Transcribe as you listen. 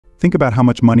Think about how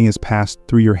much money has passed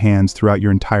through your hands throughout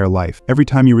your entire life. Every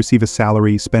time you receive a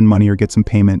salary, spend money, or get some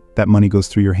payment, that money goes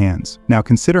through your hands. Now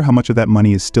consider how much of that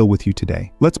money is still with you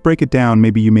today. Let's break it down.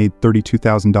 Maybe you made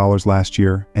 $32,000 last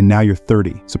year, and now you're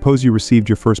 30. Suppose you received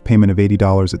your first payment of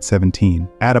 $80 at 17.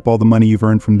 Add up all the money you've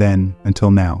earned from then until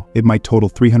now. It might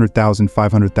total $300,000,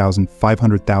 $500,000,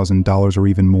 $500,000, or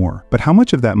even more. But how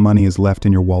much of that money is left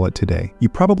in your wallet today? You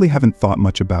probably haven't thought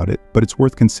much about it, but it's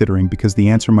worth considering because the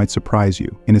answer might surprise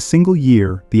you. In a single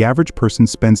year, the average person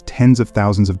spends tens of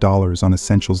thousands of dollars on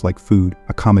essentials like food,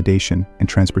 accommodation, and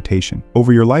transportation.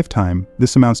 Over your lifetime,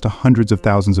 this amounts to hundreds of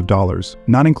thousands of dollars,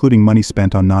 not including money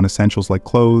spent on non-essentials like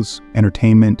clothes,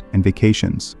 entertainment, and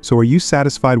vacations. So are you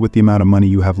satisfied with the amount of money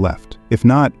you have left? If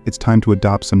not, it's time to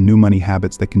adopt some new money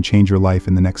habits that can change your life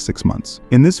in the next 6 months.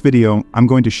 In this video, I'm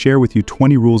going to share with you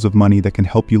 20 rules of money that can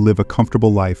help you live a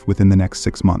comfortable life within the next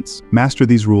 6 months. Master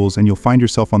these rules and you'll find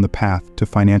yourself on the path to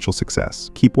financial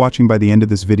success. Keep watching. By the end of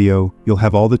this video, you'll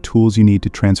have all the tools you need to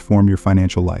transform your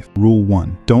financial life. Rule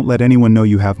 1. Don't let anyone know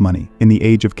you have money. In the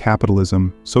age of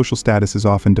capitalism, social status is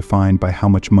often defined by how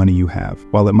much money you have.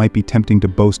 While it might be tempting to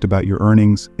boast about your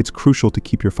earnings, it's crucial to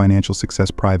keep your financial success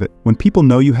private. When people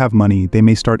know you have money, they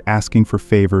may start asking for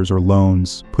favors or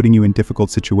loans, putting you in difficult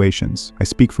situations. I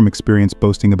speak from experience.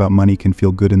 Boasting about money can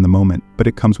feel good in the moment, but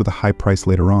it comes with a high price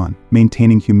later on.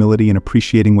 Maintaining humility and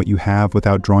appreciating what you have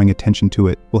without drawing attention to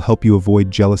it will help you avoid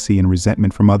jealousy and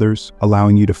resentment from others,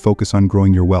 allowing you to focus on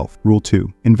growing your wealth. Rule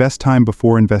 2. Invest time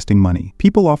before investing money.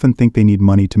 People often think they need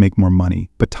money to make more money,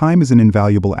 but time is an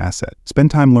invaluable asset. Spend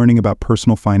time learning about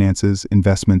personal finances,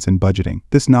 investments, and budgeting.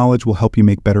 This knowledge will help you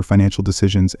make better financial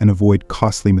decisions and avoid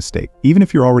costly mistakes. Even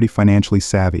if you're already financially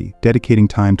savvy, dedicating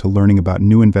time to learning about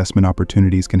new investment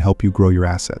opportunities can help you grow your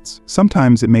assets.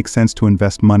 Sometimes it makes sense to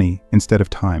invest money instead of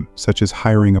time, such as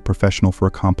hiring a professional for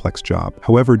a complex job.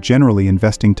 However, generally,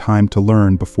 investing time to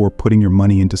learn before putting your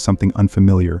money into something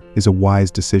unfamiliar is a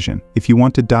wise decision. If you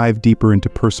want to dive deeper into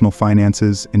personal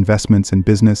finances, investments, and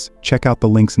business, check out the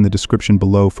links in the description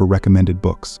below for recommended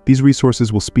books. These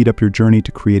resources will speed up your journey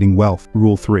to creating wealth.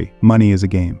 Rule 3. Money is a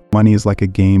game. Money is like a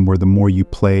game where the more you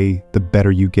play, the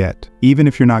better you get. Even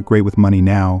if you're not great with money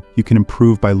now, you can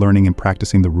improve by learning and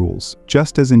practicing the rules.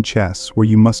 Just as in chess, where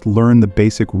you must learn the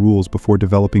basic rules before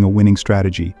developing a winning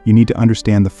strategy, you need to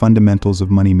understand the fundamentals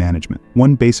of money management.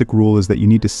 One basic rule is that you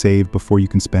need to save before you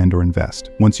can spend or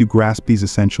invest. Once you grasp these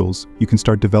essentials, you can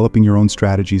start developing your own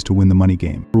strategies to win the money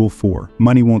game. Rule 4.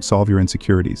 Money won't solve your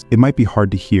insecurities. It might be hard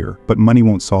to hear, but money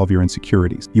won't solve your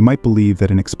insecurities. You might believe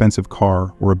that an expensive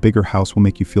car or a bigger house will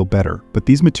make you feel better, but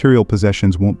these material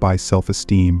possessions won't buy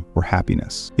self-esteem or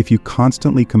happiness. If you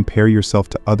constantly compare yourself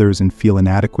to others and feel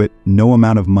inadequate, no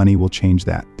amount of money will change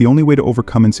that. The only way to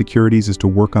overcome insecurities is to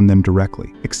work on them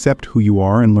directly. Accept who you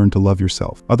are and learn to love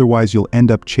yourself. Otherwise, you'll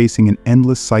end up chasing an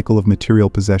endless cycle of material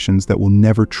possessions that will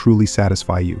never truly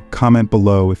satisfy you. Comment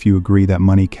below if you agree that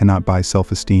money cannot buy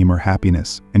self-esteem or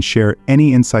happiness, and share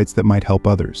any insights that might help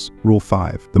others. Rule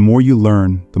 5. The more you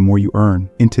learn, the more you earn.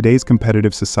 In today's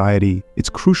competitive society, it's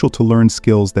crucial to learn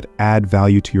skills that add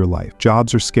value to your life.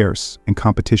 Jobs are scarce and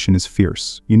competition is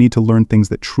fierce. You need to learn things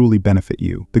that truly benefit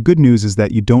you. The good news is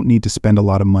that you don't need to spend a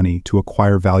lot of money to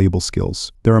acquire valuable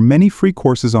skills. There are many free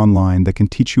courses online that can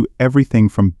teach you everything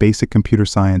from basic computer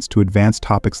science to advanced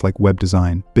topics like web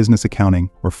design, business accounting,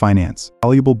 or finance.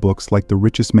 Valuable books like The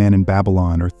Richest Man in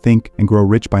Babylon or Think and Grow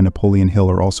Rich by Napoleon Hill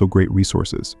are also great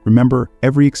resources. Remember,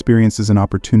 every experience is an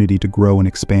opportunity to grow and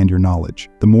expand your knowledge.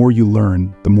 The more you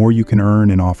learn, the more you can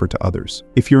earn and offer to others.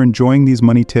 If you're enjoying these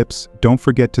money tips, don't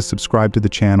forget to subscribe to the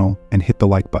channel and hit the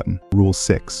like button. Rule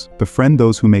 6. Befriend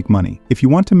those who make money. If you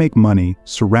want to make money,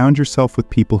 surround yourself with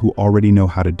people who already know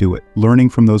how to do it. Learning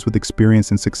from those with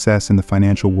experience and success in the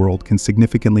financial world can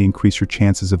significantly increase your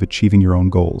chances of achieving your own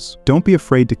goals. Don't be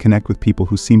afraid to connect with people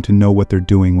who seem to know what they're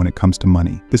doing when it comes to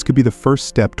money. This could be the first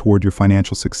step toward your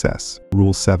financial success.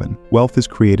 Rule 7. Wealth is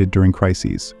created during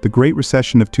crises. The Great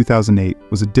Recession of 2008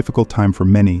 was a difficult time for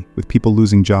many, with people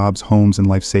losing jobs, homes, and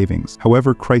life savings.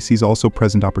 However, crises also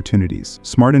present opportunities.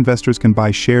 Smart investors can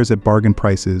buy shares at bargain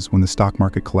prices when the stock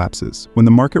market collapses. When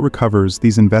the market recovers,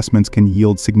 these investments can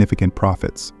yield significant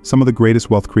profits. Some of the greatest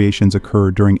wealth creations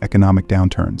occur during economic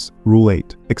downturns. Rule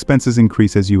 8. Expenses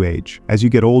increase as you age. As you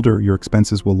get older, your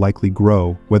expenses will likely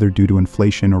grow, whether due to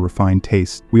inflation or refined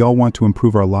taste. We all want to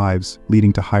improve our lives,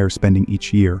 leading to higher spending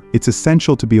each year. It's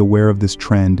essential to be aware of this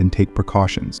trend and take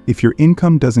precautions. If your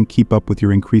income doesn't keep up with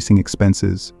your increasing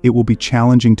expenses, it will be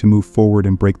challenging to move forward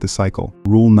and break the cycle.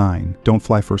 Rule Rule 9. Don't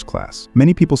fly first class.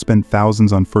 Many people spend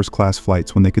thousands on first-class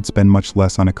flights when they could spend much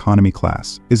less on economy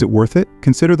class. Is it worth it?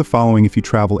 Consider the following: if you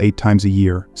travel 8 times a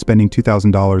year, spending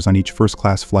 $2,000 on each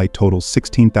first-class flight totals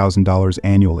 $16,000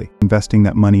 annually. Investing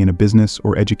that money in a business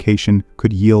or education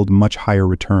could yield much higher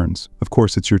returns. Of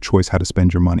course, it's your choice how to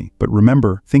spend your money. But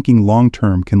remember, thinking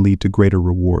long-term can lead to greater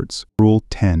rewards. Rule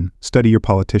 10. Study your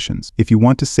politicians. If you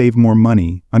want to save more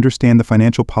money, understand the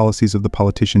financial policies of the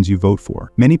politicians you vote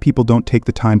for. Many people don't take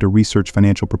the time to research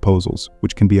financial proposals,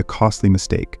 which can be a costly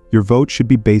mistake. Your vote should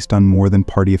be based on more than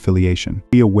party affiliation.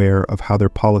 Be aware of how their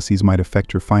policies might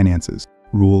affect your finances.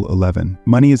 Rule 11.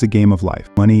 Money is a game of life.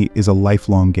 Money is a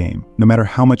lifelong game. No matter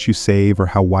how much you save or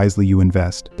how wisely you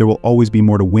invest, there will always be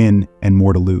more to win and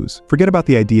more to lose. Forget about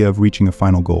the idea of reaching a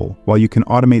final goal. While you can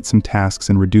automate some tasks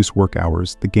and reduce work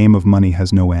hours, the game of money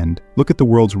has no end. Look at the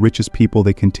world's richest people.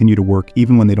 They continue to work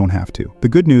even when they don't have to. The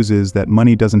good news is that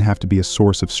money doesn't have to be a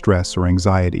source of stress or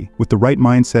anxiety. With the right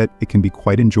mindset, it can be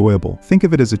quite enjoyable. Think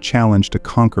of it as a challenge to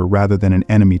conquer rather than an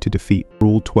enemy to defeat.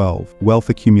 Rule 12. Wealth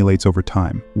accumulates over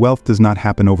time. Wealth does not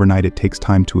happen overnight. It takes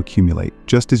time to accumulate.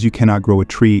 Just as you cannot grow a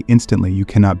tree instantly, you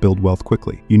cannot build wealth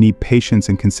quickly. You need patience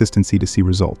and consistency to see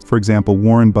results. For example,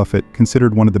 Warren Buffett,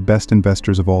 considered one of the best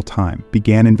investors of all time,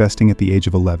 began investing at the age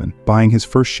of 11, buying his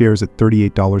first shares at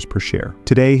 $38 per share.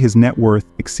 Today, his net worth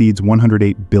exceeds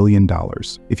 $108 billion.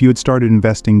 If you had started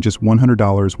investing just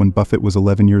 $100 when Buffett was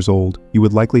 11 years old, you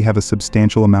would likely have a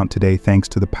substantial amount today thanks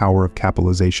to the power of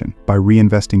capitalization. By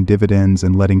reinvesting dividends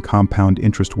and letting compound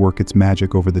interest work its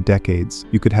magic over the decades,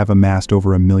 you could have amassed over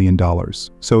 $1 million.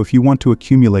 So if you want to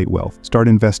accumulate wealth, start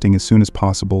investing as soon as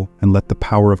possible and let the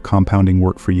power of compounding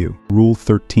work for you. Rule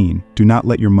 13. Do not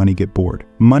let your money get bored.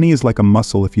 Money is like a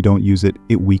muscle. If you don't use it,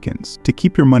 it weakens. To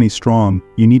keep your money strong,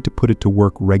 you need to put it to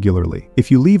work regularly. If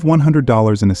you leave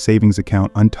 $100 in a savings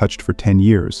account untouched for 10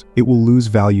 years, it will lose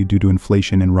value due to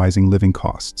inflation and rising living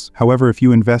costs. However, if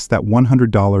you invest that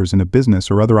 $100 in a business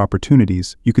or other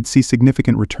opportunities, you could see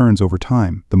significant returns over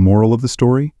time. The moral of the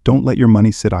story? Don't let your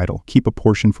money sit idle. Keep a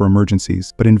portion for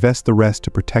emergencies, but invest the rest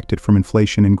to protect it from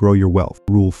inflation and grow your wealth.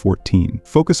 Rule 14.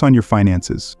 Focus on your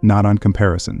finances, not on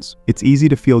comparisons. It's easy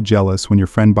to feel jealous when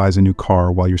your friend buys a new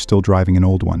car while you're still driving an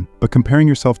old one, but comparing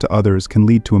yourself to others can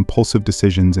lead to impulsive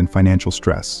decisions and financial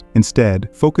stress. Instead,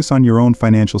 focus on your own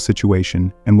financial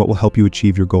situation and what will help you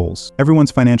achieve your goals.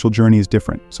 Everyone's financial journey is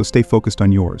different, so stay focused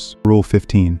on yours. Rule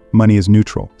 15. Money is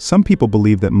neutral. Some people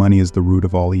believe that money is the root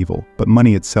of all evil, but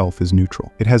money itself is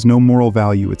neutral. It has no moral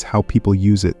value. It's how people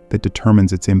use it that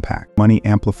determines its impact. Money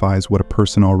amplifies what a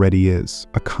person already is.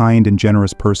 A kind and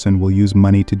generous person will use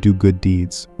money to do good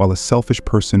deeds, while a selfish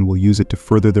person will use it to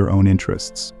further their own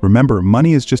interests. Remember,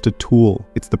 money is just a tool.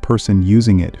 It's the person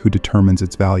using it who determines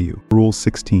its value. Rule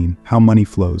 16. How money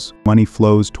flows. Money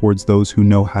flows towards those who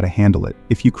know how to handle it.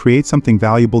 If you create something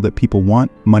valuable that people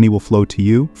want, money will flow to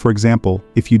you. For example,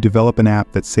 if you develop an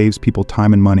app that saves people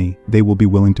time and money, they will be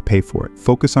willing to pay for it.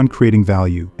 Focus on creating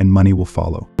value, and money will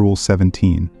follow. Rule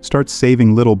 17. Start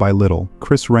saving little by little.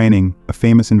 Chris Reining, a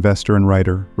famous investor and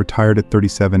writer, retired at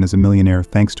 37 as a millionaire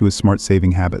thanks to his smart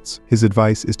saving habits. His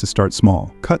advice is to start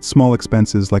small. Cut small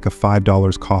expenses like a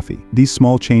 $5 coffee. These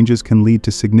small changes can lead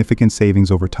to significant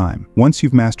savings over time. Once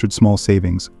you've mastered small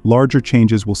savings, larger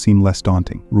changes will seem less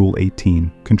daunting. Rule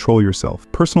 18. Control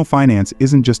yourself. Personal finance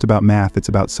isn't just about math, it's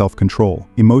about self-control.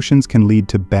 Emotions can lead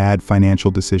to bad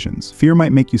financial decisions. Fear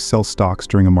might make you sell stocks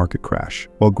during a market crash,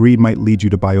 while greed might lead you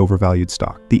to buy overvalued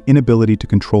stock. The inability to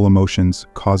control emotions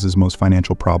causes most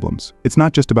financial problems. It's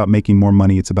not just about making more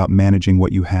money, it's about managing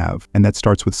what you have, and that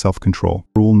starts with self-control.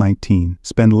 Rule 19.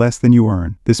 Spend less than you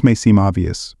earn. This may seem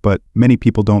obvious, but many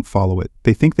people don't follow it.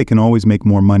 They think they can always make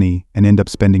more money and end up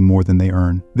spending more than they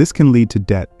earn. This can lead to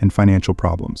debt and financial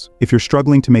problems. If you're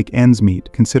struggling to make ends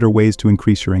meet, consider ways to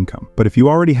increase your income. But if you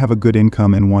already have a good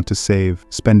income and want to save,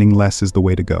 spending less is the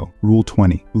way to go. Rule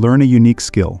 20. Learn a unique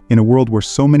skill. In a world where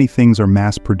so many things are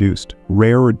mass-produced,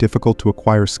 rare or difficult to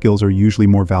acquire skills are usually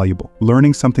more valuable.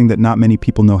 Learning something that not many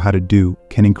people know how to do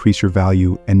can increase your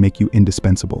value and make you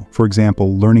indispensable. For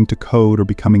example, learning to code or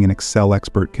becoming an Excel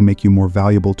expert can make you more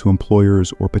valuable to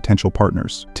employers or potential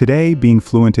partners. Today, being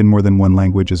fluent in more than one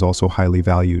language is also highly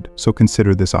valued, so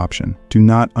consider this option. Do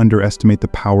not underestimate the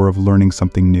power of learning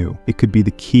something new. It could be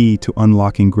the key to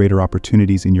unlocking greater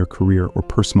opportunities in your career or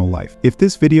personal life. If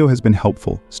this video has been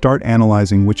helpful, start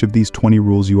analyzing which of these 20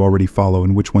 rules you already follow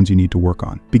and which ones you need to work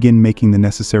on. Begin making the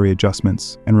necessary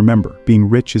adjustments. And remember, being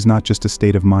rich is not just a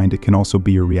state of mind, it can also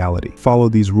be your reality. Follow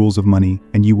these rules of money,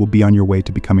 and you will be on your way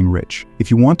to becoming rich. If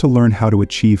you want to learn how to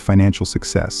achieve financial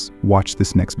success, watch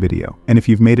this next video. And if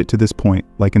you've made it to this point,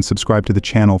 like and subscribe to the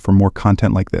channel for more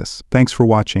content like this. Thanks for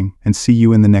watching, and see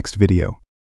you in the next video.